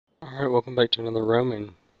Alright, welcome back to another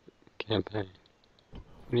Roman campaign.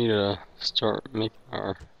 We need to start making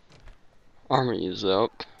our armies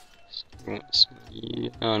up. So we want some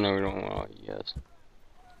oh no, we don't want all you guys.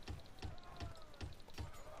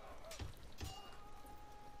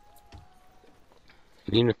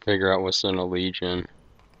 We need to figure out what's in a legion.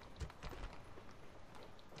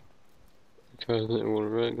 Because it will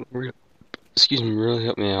really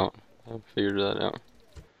help me out. I've figured that out.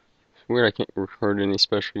 It's weird I can't record any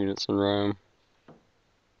special units in Rome.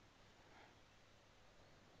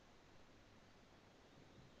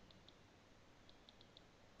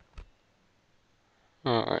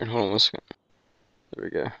 Alright, hold on one second. There we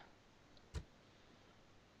go.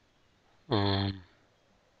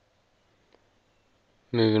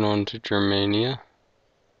 Moving on to Germania.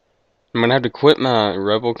 I'm gonna have to quit my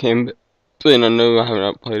rebel campaign. I know I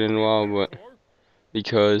haven't played in a while, but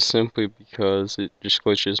simply because it just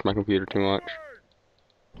glitches my computer too much.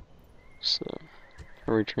 So,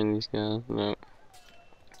 can we train these guys? No.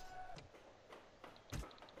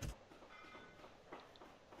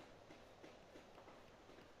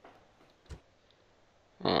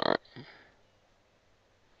 Alright.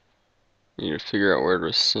 Need to figure out where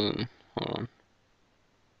to send. Hold on.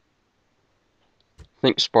 I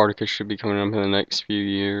think Spartacus should be coming up in the next few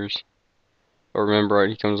years. If I remember right,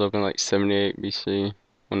 he comes up in like 78 BC.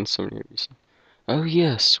 178 BC. Oh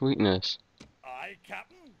yes, sweetness. Aye,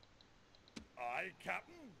 Captain. Aye,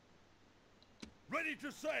 Captain. Ready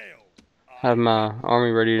to sail. Have my army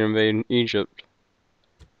ready to invade Egypt.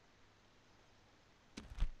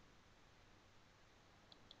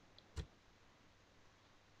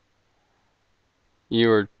 You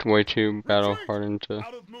are way too battle hardened to.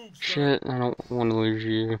 Shit, I don't want to lose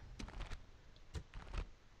you.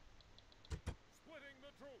 Splitting the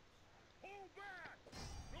troops. Hold back.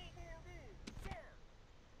 No more moves, sir.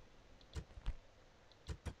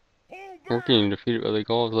 Hold back. We're getting defeated by the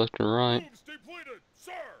Gauls left and right. Moves depleted,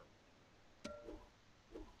 sir.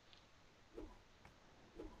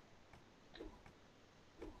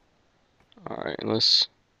 Alright, let's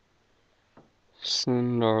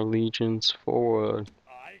send our legions forward.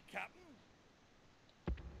 Aye, Captain.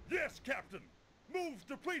 Yes, Captain. Moves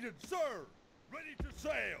depleted, sir. Ready to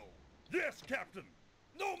sail. Yes, Captain.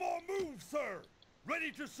 No more moves, sir.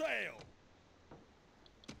 Ready to sail.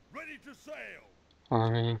 Ready to sail.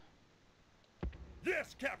 Alright.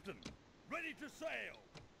 Yes, Captain. Ready to sail.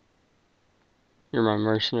 You're my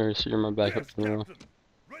mercenary, so you're my backup Yes, general. Captain.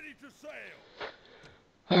 Ready to sail.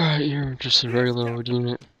 Alright, you're just a regular old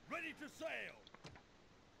unit. Ready to sail.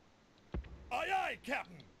 Aye, aye,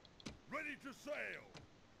 Captain. Ready to sail. I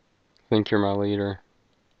think you're my leader.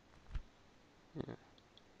 Yeah.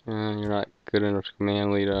 You're not good enough to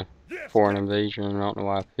command lead a foreign invasion. I don't know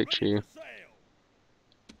why I picked you. Ready to sail.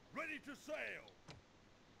 Ready to sail.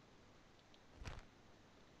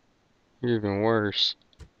 You're even worse.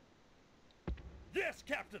 Yes,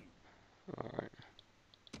 Captain. Alright.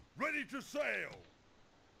 Ready to sail.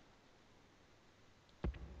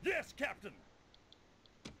 Yes, Captain.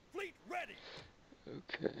 Fleet ready.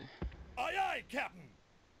 Okay. Aye, aye, Captain.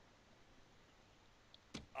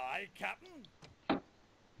 Aye, Captain.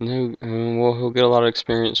 No, well, he'll get a lot of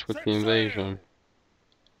experience with the invasion.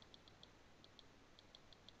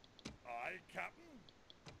 Aye, Captain.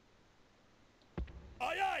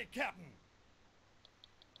 Aye, aye, Captain.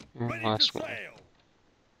 Ready to sail.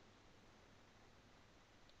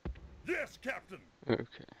 Yes, Captain.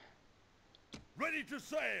 Okay. Ready to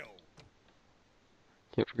sail.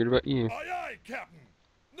 Can't forget about you. Aye, aye, Captain.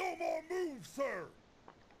 No more moves, sir.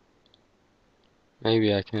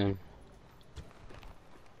 Maybe I can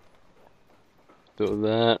do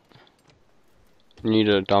that. Need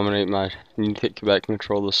to dominate need to take back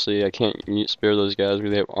control of the sea. I can't spare those guys.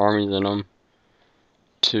 They have armies in them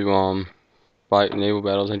to fight naval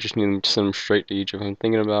battles. I just need to send them straight to Egypt. I'm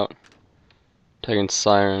thinking about taking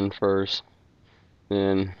Siren first.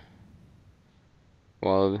 Then,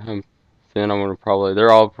 well, then I'm gonna probably.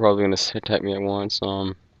 They're all probably gonna attack me at once.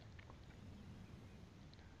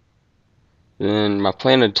 Then my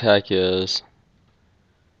plan of attack is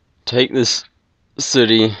take this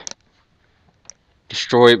city,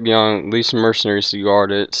 destroy it beyond, leave some mercenaries to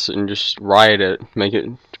guard it, and just riot it, make it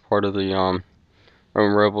part of the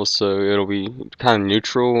Roman rebels, so it'll be kind of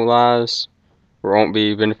neutralized, or it won't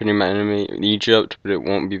be benefiting my enemy Egypt, but it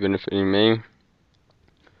won't be benefiting me,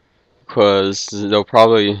 because they'll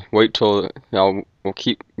probably wait till we'll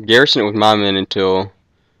keep garrison it with my men until,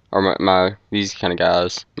 or these kind of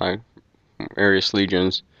guys, my Arius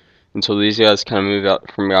legions, until these guys kind of move out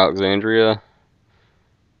from Alexandria.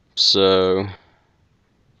 So,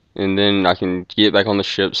 and then I can get back on the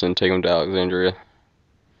ships and take them to Alexandria.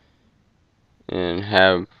 and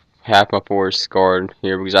have half my force guard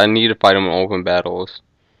here because I need to fight them in open battles.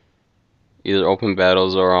 Either open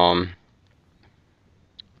battles or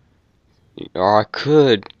I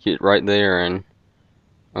could get right there and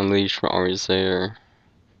unleash my armies there.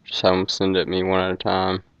 Just have them send at me one at a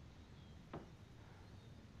time.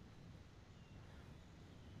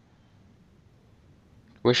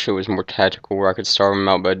 Wish it was more tactical where I could starve them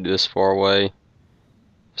out by this far away.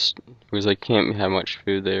 Because they can't have much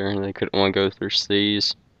food there and they could only go through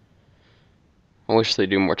seas. I wish they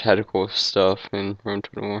do more tactical stuff in Rome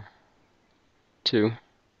 2.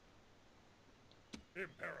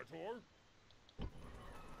 Imperator!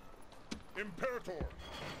 Imperator!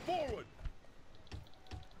 Forward!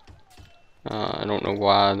 I don't know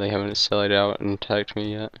why they haven't sallied out and attacked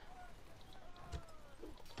me yet.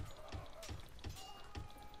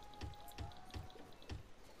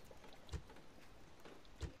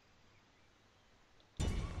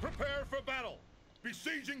 Prepare for battle!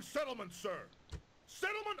 Besieging settlement, sir!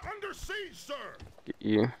 Settlement under siege, sir! Get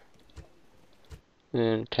you.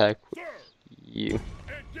 And attack Sir! you.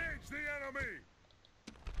 Engage the enemy!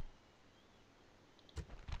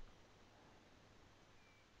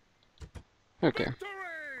 Okay. Victory!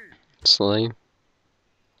 Slay.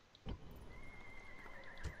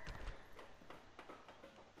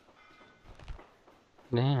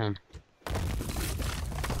 Damn.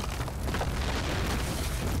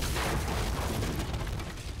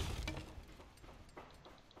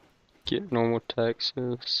 Get normal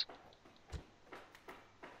taxes.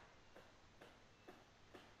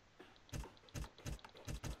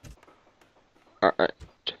 Alright.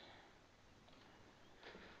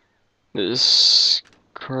 This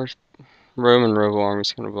Roman rebel army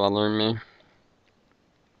is kind of bothering me.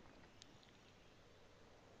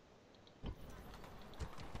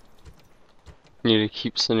 Need to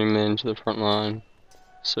keep sending men to the front line.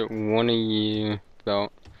 So one of you,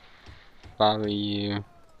 about 5 of you,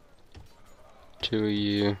 2 of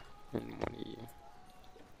you, and 1 of you.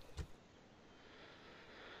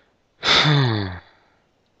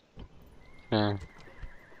 Yeah.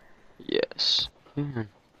 Yes.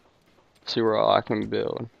 See where all I can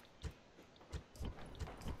build.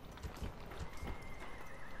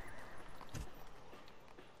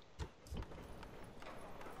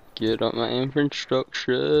 Get up my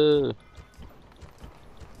infrastructure.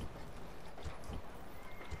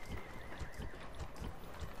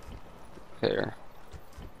 There.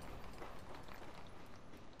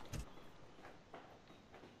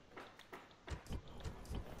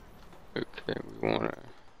 Okay, we want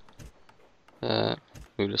that.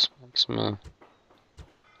 Move this maximum.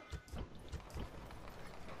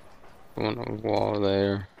 We want a wall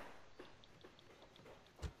there.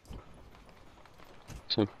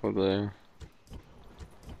 Simple there.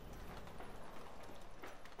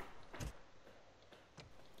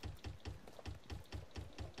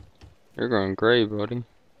 You're going gray, buddy.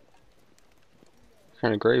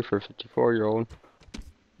 Kind of gray for a 54-year-old.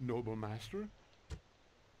 Noble master?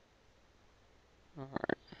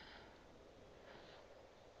 Alright.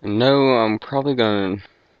 No, I'm probably gonna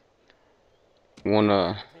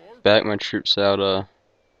wanna back my troops out of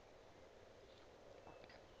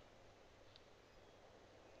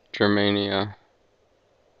Germania.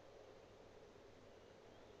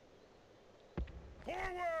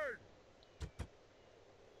 Forward!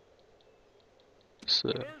 So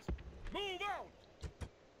Orders, move out!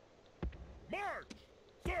 March!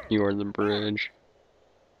 Sir! you are the bridge.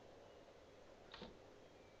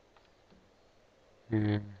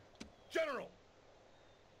 General!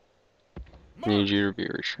 Need you to be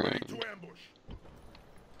Ready restrained. to ambush!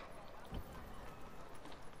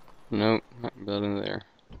 Nope, not building there.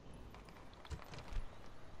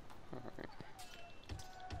 Alright.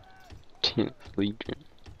 10th Legion.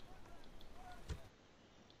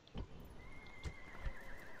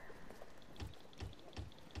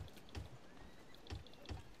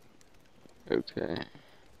 Okay.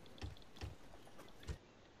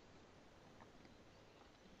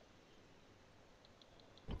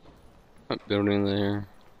 Up building there.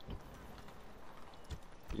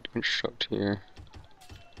 Need to construct here.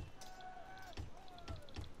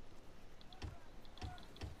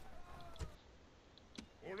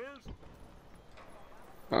 Orders,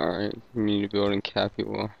 Alright, we need to build in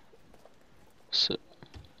Capua. So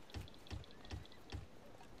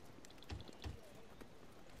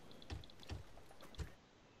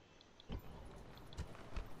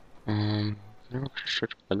can I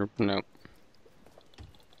construct better? Nope.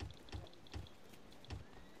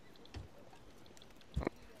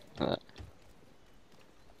 That.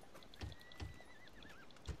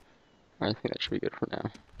 I think that should be good for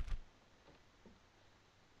now.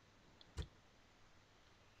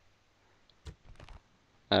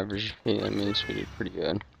 average. Yeah, that means we did pretty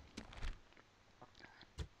good.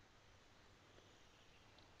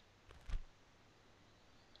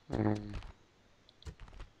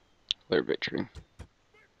 Clear victory.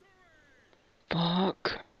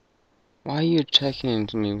 Fuck! Why are you attacking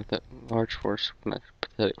me with that large force, with my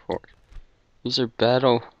pathetic force? These are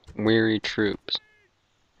battle-weary troops.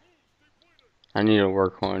 I need to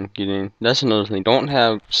work on getting... That's another thing. Don't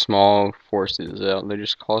have small forces out. They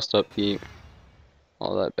just cost upkeep.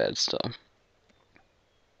 All that bad stuff.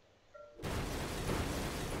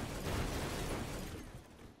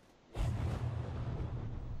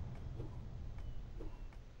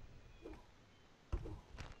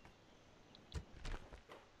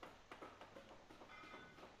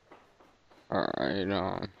 Alright,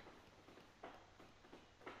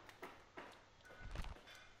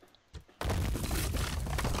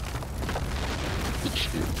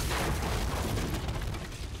 get you.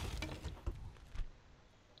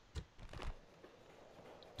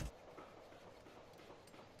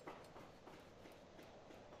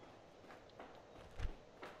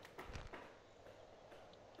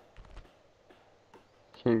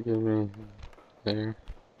 Can't give me there.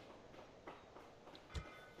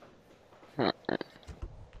 Alright.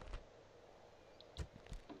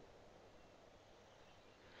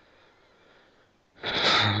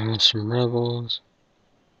 Some rebels.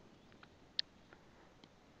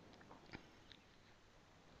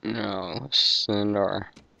 Now, let's send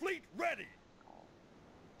our... Fleet ready!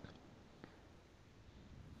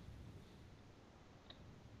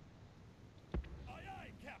 Aye,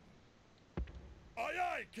 aye, Captain! Aye,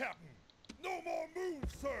 aye, Captain! No more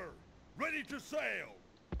moves, sir! Ready to sail!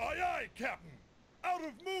 Aye, aye, Captain! Out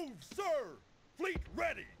of moves, sir! Fleet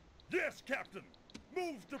ready! Yes, Captain!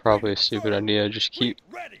 Move to Probably a stupid sir. idea. Just keep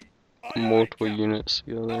Fleet ready! Aye, multiple aye, units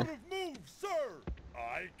Out together. of moves, sir!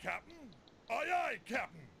 Aye, Captain! Aye, aye,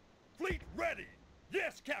 Captain! Fleet ready!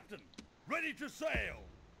 Yes, Captain! Ready to sail!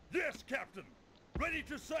 Yes, Captain! Ready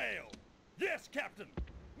to sail! Yes, Captain!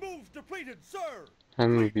 Moves depleted, sir!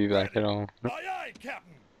 Haven't Fleet moved you back ready. at all. Aye, aye,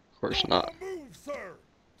 Captain! Of course No not. more moves, sir!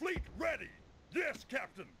 Fleet ready! Yes,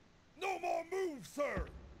 Captain! No more moves, sir!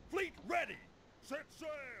 Fleet ready! Set sail!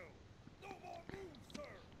 No more moves, sir!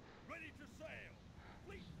 Ready to sail!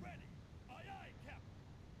 Fleet ready! Aye, aye, Captain!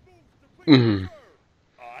 Moves depleted, sir!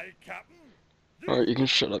 Aye, Captain! Or you can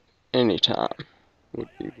shut up anytime. Would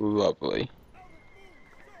Aye, be aye, lovely. out of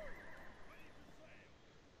moves, sir! Ready to sail!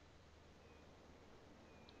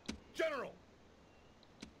 General!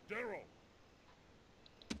 General!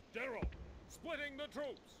 General! Splitting the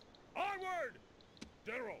troops! Onward!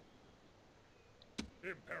 General!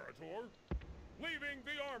 Imperator! Leaving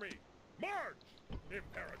the army! March!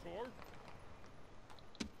 Imperator!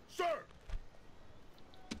 Sir!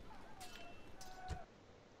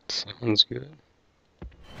 Sounds good.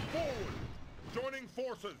 Forward! Joining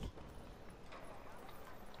forces!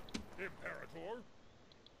 Imperator!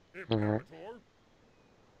 Imperator!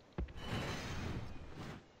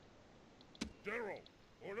 General!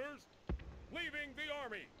 Orders! Leaving the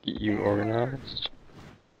army! Get you organized.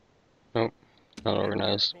 Nope, not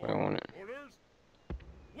organized. I want it. Orders!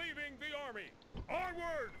 Leaving the army!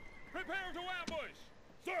 Onward! Prepare to ambush!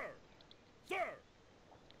 Sir! Sir!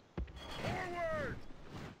 Forward!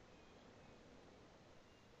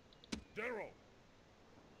 General!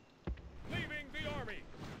 Leaving the army!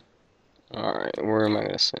 Alright, where am I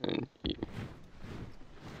gonna send you?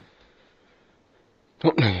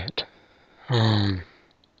 Don't know yet. Aye,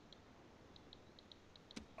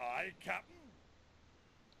 Captain!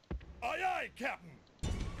 Aye, aye, Captain!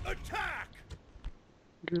 Attack!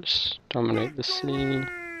 Just dominate the sea. Victory!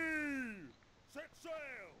 Set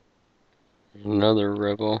sail! Another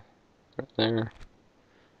rebel right there.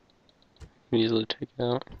 Easily take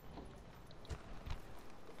out.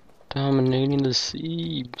 Dominating the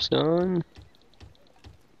sea, son.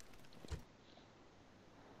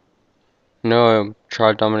 No, I've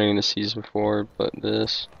tried dominating the seas before, but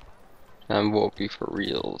this time will be for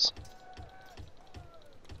reals.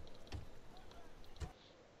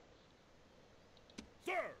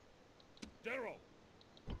 Sir! General!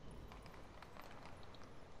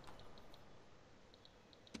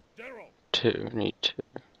 General! Two, need two.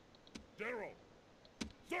 General!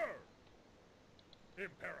 Sir!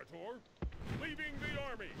 Imperator! Leaving the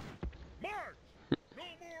army! March! No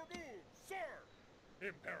more moves, sir!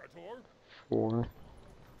 Imperator! Four.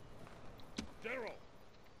 General!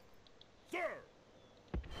 Sir!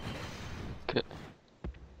 Okay.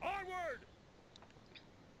 Onward!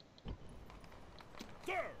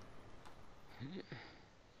 Sir!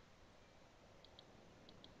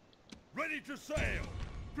 Ready to sail!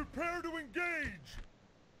 Prepare to engage!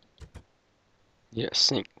 Yeah,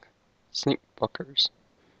 sink. Sink fuckers.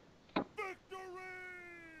 Victory!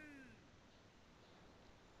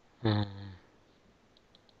 Hmm.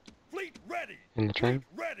 Fleet ready! In the Fleet train?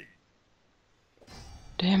 ready!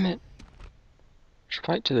 Damn it. Just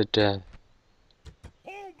fight to the death.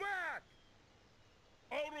 Hold back!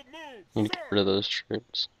 Out of move, Need to get rid sir! of those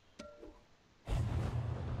troops.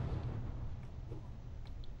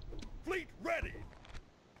 Fleet ready!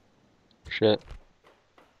 Shit.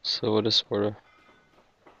 So it is sorta.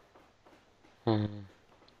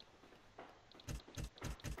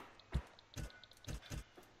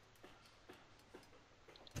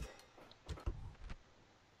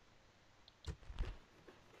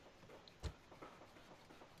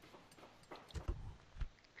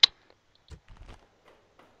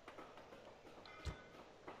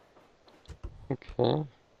 Okay.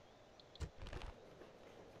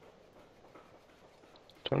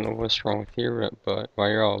 Don't know what's wrong with your butt. Why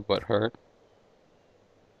you're all butt hurt.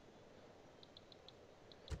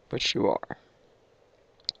 But you are.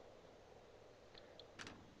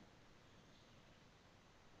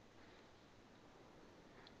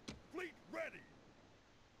 Fleet ready!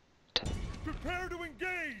 Prepare to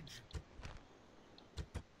engage!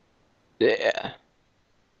 Yeah.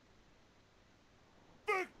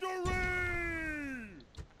 Victory!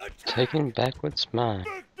 Attack! Taking back what's mine.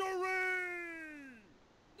 Victory!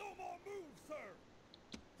 No more moves,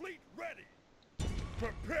 sir! Fleet ready!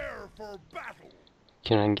 Prepare for battle!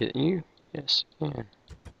 Can I get you? Yes, I can.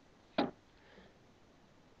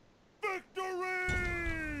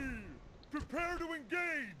 Victory! Prepare to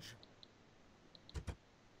engage!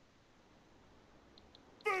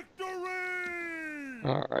 Victory!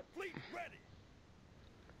 Alright. Fleet ready!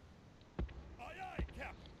 Aye aye,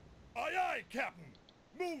 Captain! Aye aye, Captain!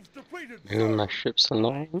 Moves depleted, Moving my sir! ships Aye,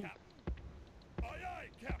 along. Captain! Aye aye,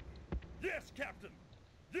 Captain! Yes, Captain!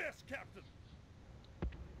 Yes, Captain!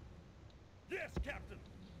 Yes, Captain!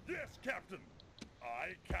 Yes, Captain!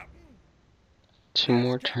 Aye, Captain! 2 Yes,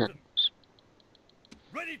 more Captain! turns.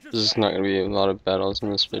 Ready to This is sail! not going to be a lot of battles in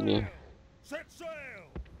this video. Set sail!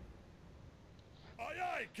 Aye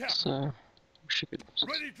aye, Captain! So, wish you could.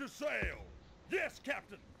 Ready to sail! Yes,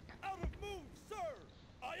 Captain! Out of move, sir!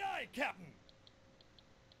 Aye aye, Captain!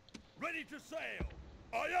 Ready to sail!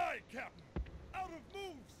 Aye aye, Captain! Out of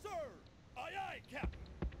move, sir! Aye aye, Captain!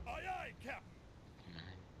 Aye aye, Captain!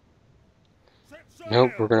 Set sail!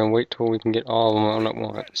 Nope, we're going to wait till we can get all of them on at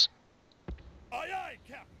once. Aye aye,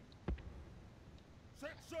 Captain!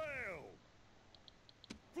 Set sail!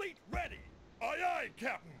 Fleet ready! Aye aye,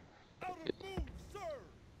 Captain! Out of move, sir!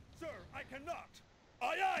 Sir, I cannot!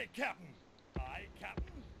 Aye aye, Captain! Aye,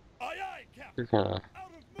 Captain! Aye aye, Captain! You're going to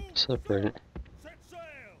Out of move, separate it. sir! Set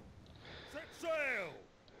sail! Set sail!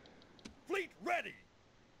 Fleet ready!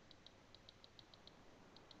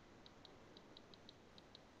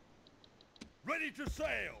 Ready to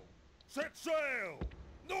sail! Set sail!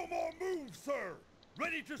 No more move, sir!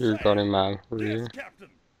 Ready to You're sail! guarding my Yes, rear. Captain!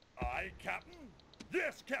 Aye, Captain!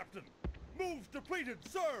 Yes, Captain! Moves depleted,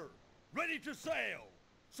 sir! Ready to sail!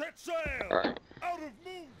 Set sail! Alright. Out of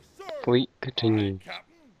move, sir! Fleet Aye, continues.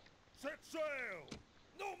 Captain! Set sail!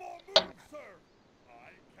 No more move, sir!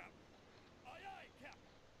 Aye, Captain! Aye, aye,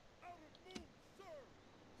 Captain! Out of move, sir!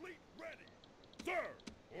 Fleet ready!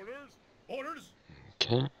 Sir! Orders! Orders!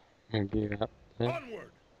 Okay. Maybe you're up there.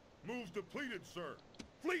 Onward! Moves depleted, sir!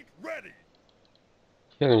 Fleet ready!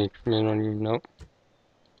 Do you have any men on you? Nope.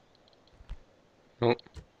 Nope.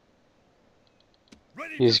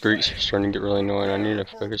 Ready These to Greeks sail! are starting to get really annoying. I need to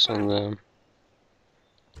Prepare for focus on battle. them.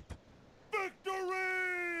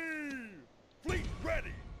 Victory! Fleet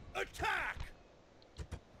ready! Attack!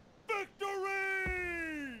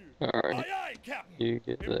 Victory! Alright. Aye aye, Captain! You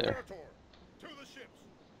get there. Imperator! To the ships!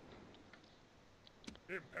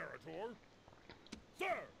 Imperator! Sir!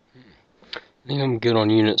 I think I'm good on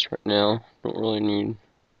units right now. Don't really need.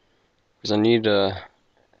 Because I need to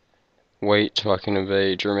wait till I can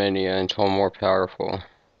invade Germania until I'm more powerful.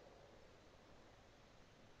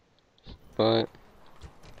 But,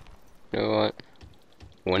 you know what?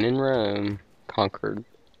 When in Rome, conquered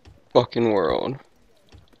fucking world.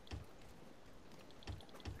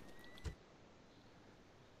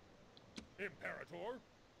 Imperator!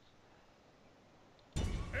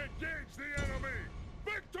 Engage the enemy!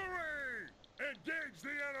 Victory! Engage the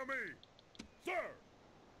enemy!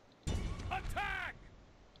 Sir! Attack!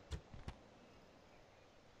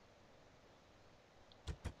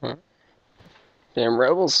 Huh? Damn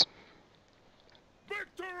rebels.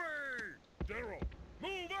 Victory! General,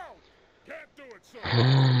 move out! Can't do it, sir!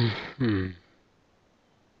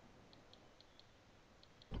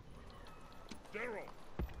 General,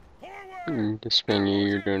 forward! Hispania,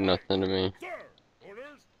 you're doing nothing to me. Sir,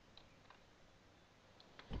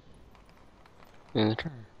 In the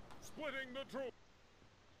turn. Splitting the troop.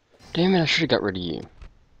 Damn it, I should have got rid of you.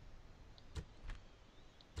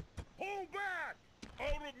 Hold back!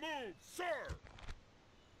 Out of move, sir!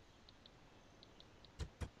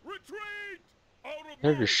 Retreat! Out of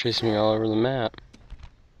They're move, just chasing me sir! all over the map.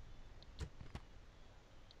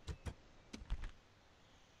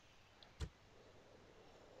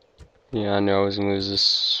 Yeah, I knew I was gonna lose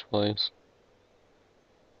this place.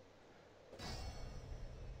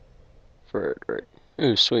 Right.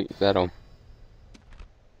 Ooh, sweet, battle.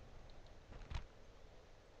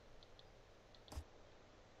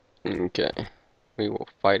 Okay. We will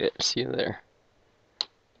fight it. See you there.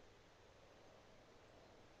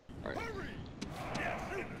 Alright. Hurry! Yes,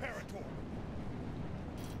 Imperator!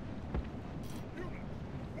 Unit,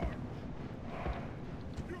 march!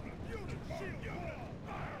 Unit, shield wall!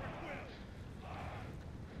 Fire at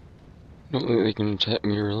will! Don't think they can attack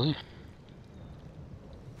me, really.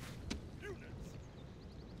 Units!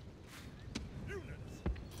 Units!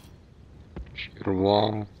 Shoot a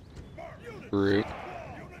wall. March! Units! Root.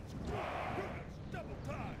 Units! Units! Double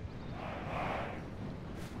time!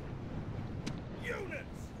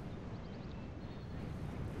 Units!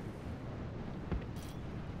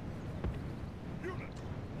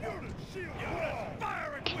 Unit, shield wall!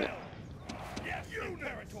 Fire at Okay. will! Yes,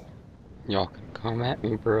 Imperator! Y'all can come at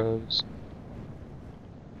me, bros.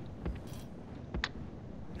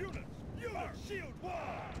 Units, shield wall!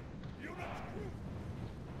 Units, group!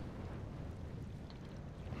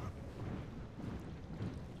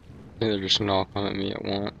 I think they're just gonna all come at me at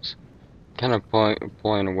once. Kind of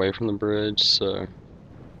pulling away from the bridge, so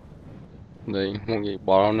they won't get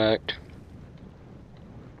bottlenecked.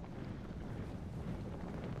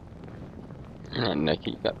 You're not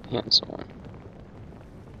naked, you got pants on.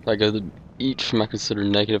 If I go to the beach, am I considered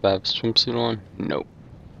naked if I have a swimsuit on? Nope.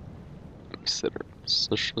 I'm considered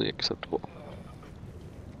socially acceptable.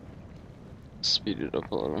 Speed it up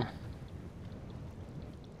a little.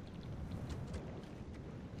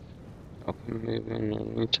 I can move in at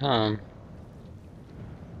any time.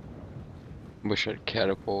 Wish I had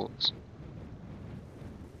catapults.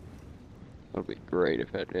 That would be great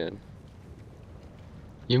if I did.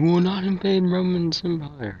 You will not invade Roman's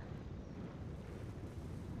Empire.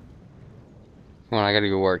 Come on, I gotta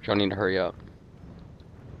go work. Y'all need to hurry up.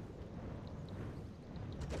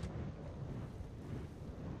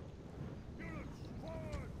 Units,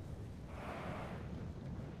 forward!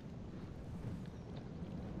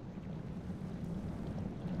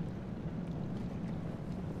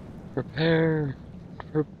 Prepare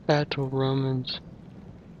for battle, Romans.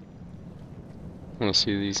 I want to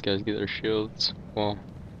see these guys get their shields. Well,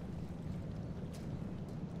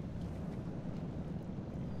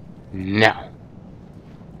 now.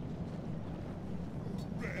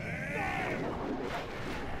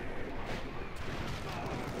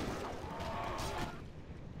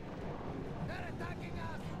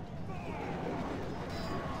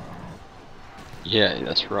 Yeah,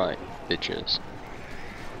 that's right, bitches.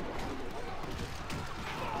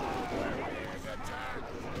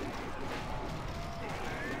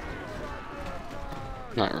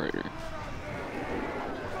 Not Raider.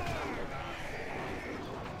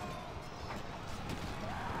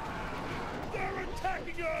 They're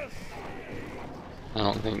attacking us! I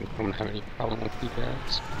don't think I'm gonna have any problem with you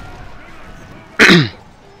guys.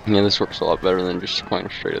 Yeah, this works a lot better than just going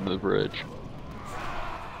straight at the bridge.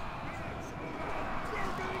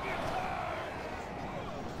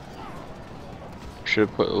 Should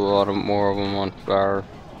have put a lot more of them on fire.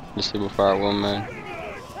 Disable fire at will, man.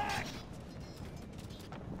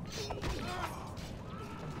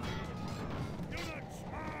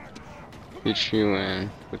 Get you in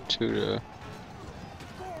with 2 to.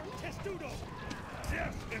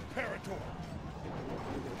 Yes, Imperator!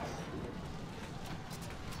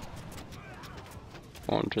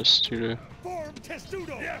 On just 2 to. Form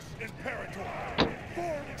Testudo! Yes, Imperator!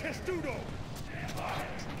 Form Testudo!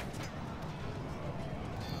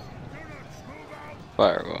 Units, move out!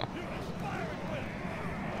 Fire will.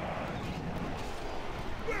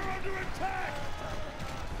 We're under attack!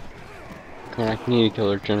 Come on, I need to kill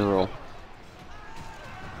their general.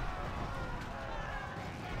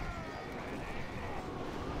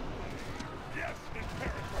 Yes,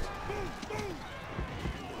 Imperator! Move, move!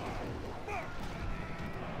 March!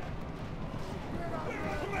 We're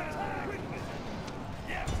under attack!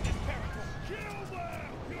 Yes, Imperator! Kill them!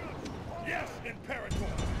 Yes,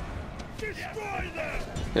 Imperator! Destroy them!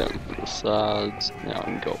 Hit them from the sides. Now I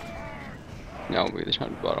can go. Now will be the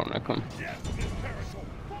time to bottleneck them. Yes, Imperator!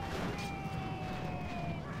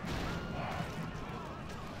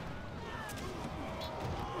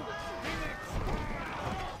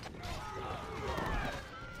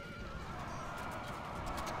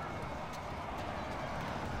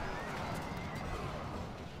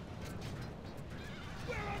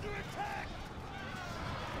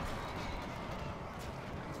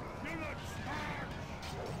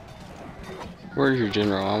 Where's your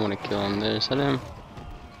general? I want to kill him. Is that him?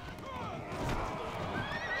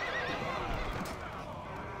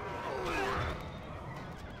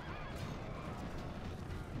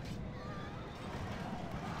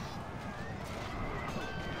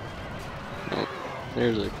 Nope.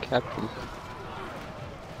 There's a captain.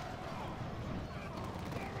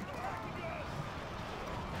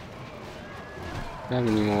 Do I have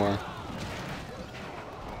any more?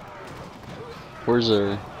 Where's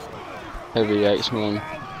our heavy X-Men?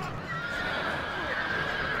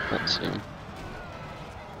 Let's see.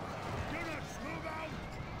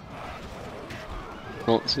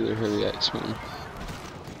 Don't see their heavy X-Men.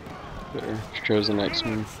 Their chosen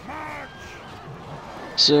X-Men.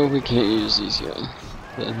 So we can't use these yet. Is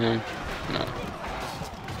that him? No.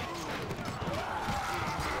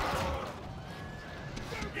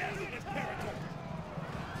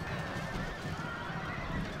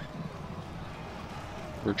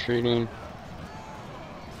 Retreating.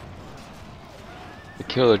 They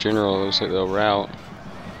kill the general, it looks like they'll rout.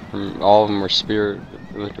 All of them are spirit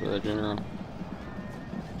with the general.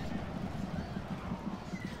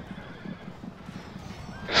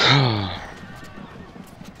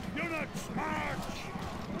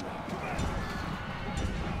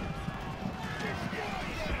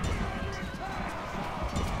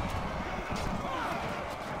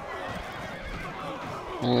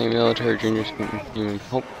 Only military juniors can even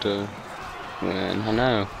hope to win. I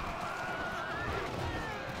know.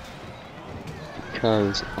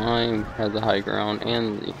 Because I have the high ground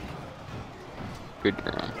and the good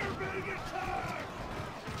ground.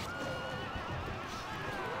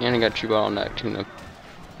 And I got you bottlenecked in the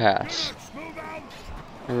pass.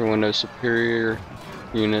 Everyone knows superior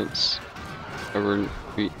units over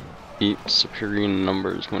beat superior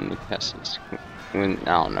numbers when the passes. When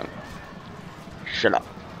I don't know. Shut up.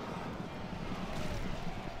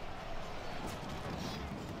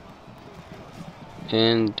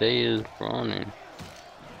 And day is running.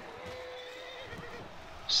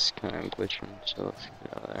 It's kind of glitching, so let's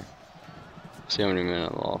get out of there. See how many men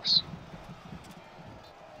I lost.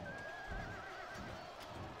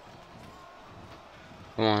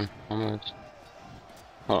 Come on, almost.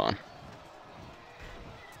 Hold on.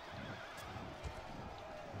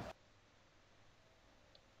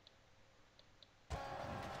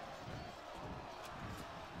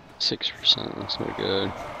 %, that's no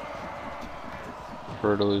good.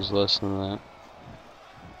 Prefer to lose less than that.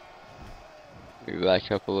 Maybe back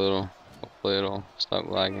up a little. Hopefully it'll stop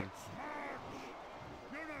lagging.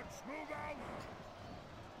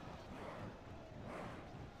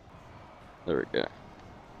 There we go.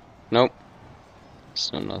 Nope.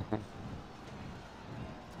 Still nothing.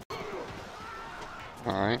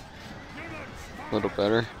 Alright. A little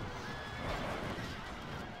better.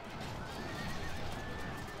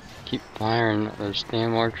 Keep firing those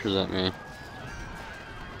damn archers at me.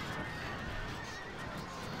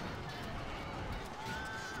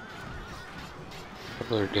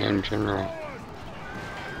 Another damn general.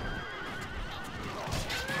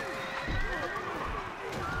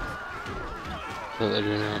 Another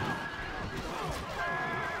general.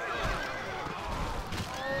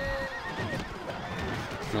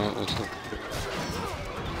 No, that's not.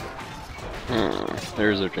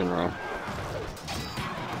 There's a general.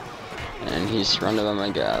 And he's surrounded by my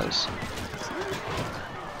guys.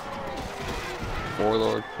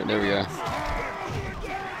 Warlord. There we go.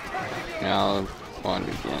 Now fun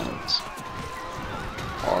begins.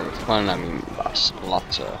 Or fun, I mean,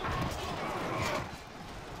 lots of.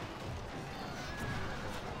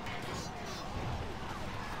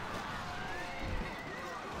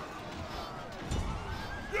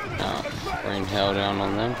 Now, rain hell down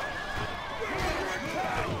on them.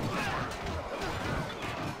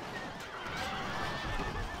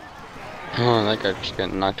 Oh, that guy just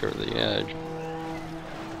got knocked over the edge.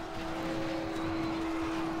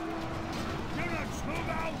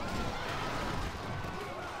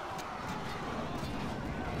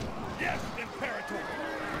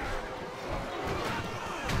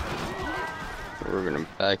 We're gonna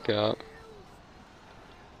back up.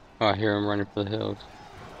 Oh, I hear him running for the hills.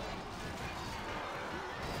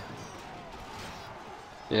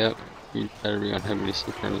 Yep, you better be on heavy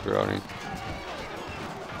synchronous routing.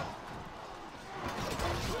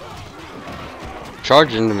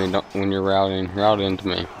 Charge into me when you're routing. Route into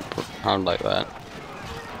me. Pound like that.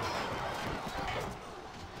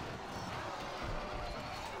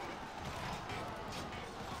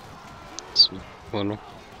 It's a little.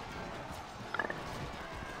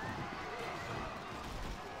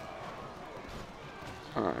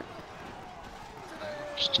 Alright.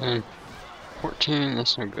 Just 10. 14,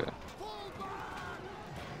 that's no good.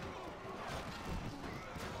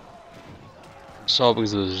 It's all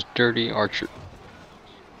because of those dirty archer.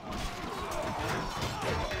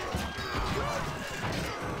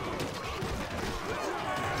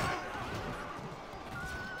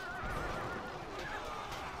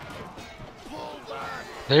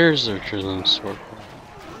 There's archers on the sword.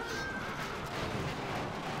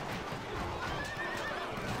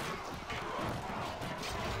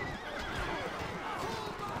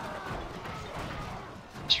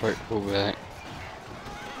 That's right, pull back.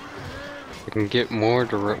 I can get more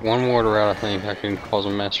one mortar out. I think I can cause a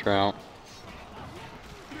mess route.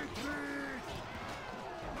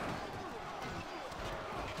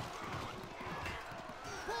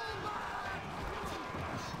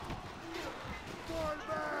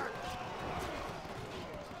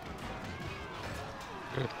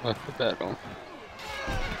 Left the battle.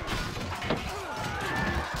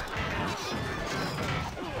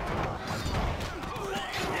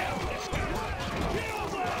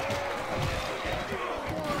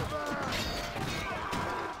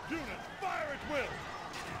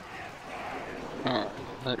 Alright,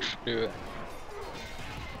 that should do it.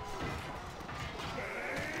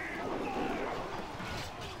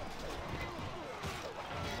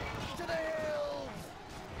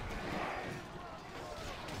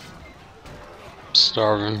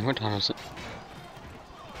 Starving. What time is it?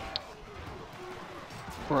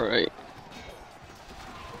 Right.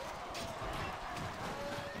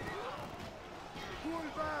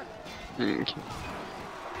 Okay.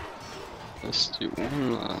 Let's do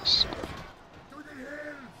one last one.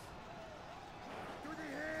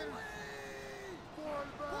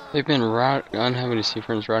 They've been route. I don't have any sea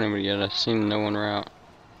friends routing, but yet I've seen no one route.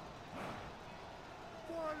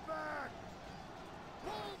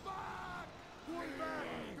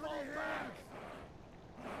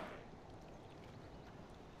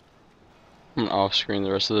 I'm gonna off screen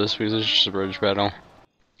the rest of this because it's just a bridge battle.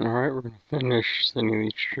 Alright, we're gonna finish sending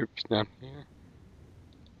these troops down here.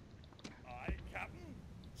 Aye, Captain.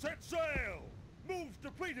 Set sail. Move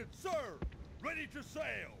depleted, sir. Ready to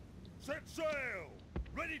sail. Set sail.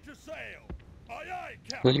 Ready to sail. Aye, aye, I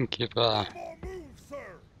Captain. think if No more move,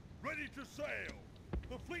 sir. Ready to sail.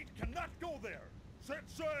 The fleet cannot go there. Set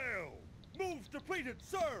sail. Move depleted,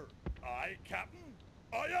 sir. Aye, Captain.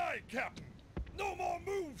 Aye, aye, Captain. No more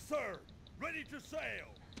move, sir. Ready to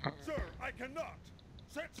sail. Sir, I cannot.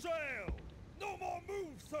 Set sail. No more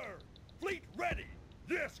move, sir. Fleet ready.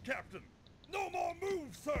 Yes, Captain. No more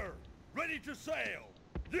move, sir. Ready to sail.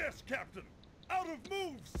 Yes, Captain. Out of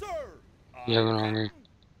move, sir. you have an army.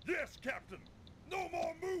 Yes, Captain. No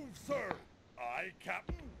more move, sir. Aye,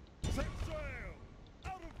 Captain. Set sail.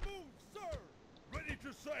 Out of move, sir. Ready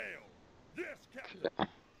to sail. Yes, Captain.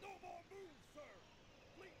 No more move, sir.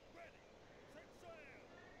 Fleet ready. Set sail.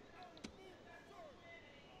 Out of move,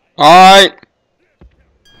 sir. Alright! Yes,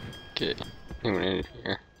 Captain. Okay, I'm gonna end it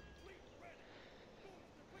here. Fleet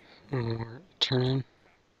ready. Move depleted. More turn in.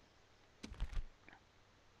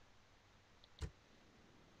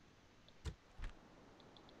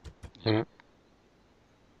 Damn it.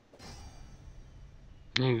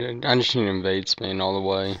 I just need to invade Spain all the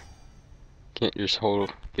way. Can't just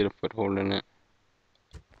get a foothold in it.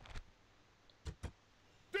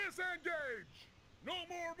 Disengage! No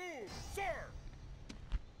more moves, sir!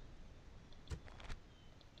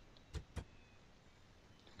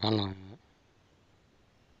 I know that.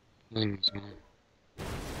 Things on.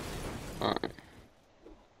 Alright.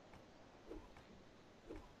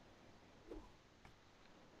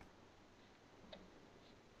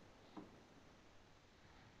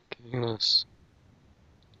 Okay, let's.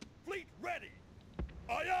 Fleet ready!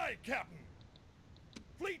 Aye, aye, Captain!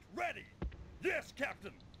 Fleet ready! Yes,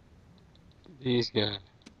 Captain! These guys.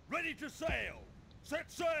 Ready to sail!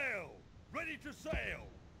 Set sail! Ready to sail!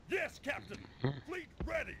 Yes, Captain! Fleet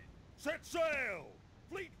ready! Set sail!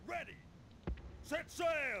 Fleet ready! Set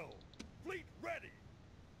sail! Fleet ready!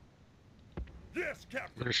 Yes,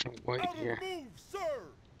 Captain! There's no white Out here. of move, sir!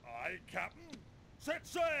 Aye, Captain! Set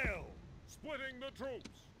sail! Splitting the troops!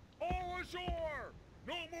 All ashore!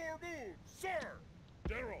 No more moves, sir!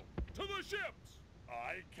 General, to the ships!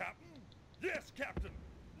 Aye, Captain! Yes, Captain!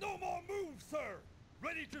 No more moves, sir!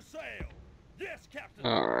 Ready to sail! Yes, Captain!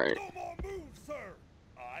 Alright. No more moves, sir!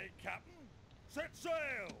 Aye, Captain! Set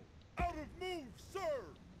sail! Out of move, sir!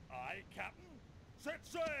 Aye, Captain! Set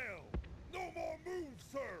sail! No more moves,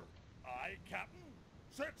 sir! Aye, Captain!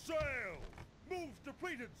 Set sail! Move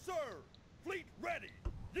depleted, sir! Fleet ready!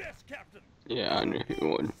 Yes, Captain! Yeah, I knew he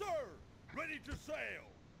would. Sir! Ready to sail!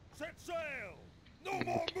 Set sail! No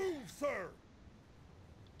more moves, sir!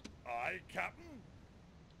 Aye, Captain!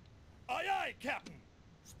 Aye, aye, Captain!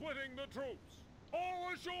 Splitting the troops! All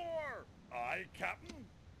ashore! Aye, Captain!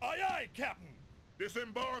 Aye, aye, Captain!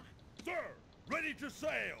 Disembark. Sir, ready to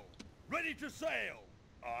sail. Ready to sail.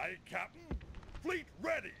 Aye, Captain. Fleet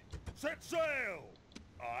ready. Set sail.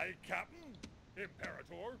 Aye, Captain.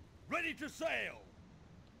 Imperator, ready to sail.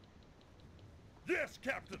 Yes,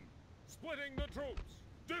 Captain. Splitting the troops.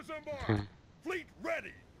 Disembark. Fleet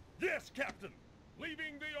ready. Yes, Captain.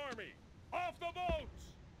 Leaving the army. Off the boats.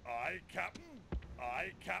 Aye, Captain.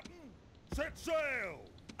 Aye, Captain. Set sail.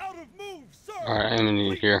 Out of move, sir. Alright, I'm gonna need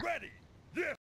Fleet here. ready. Yes.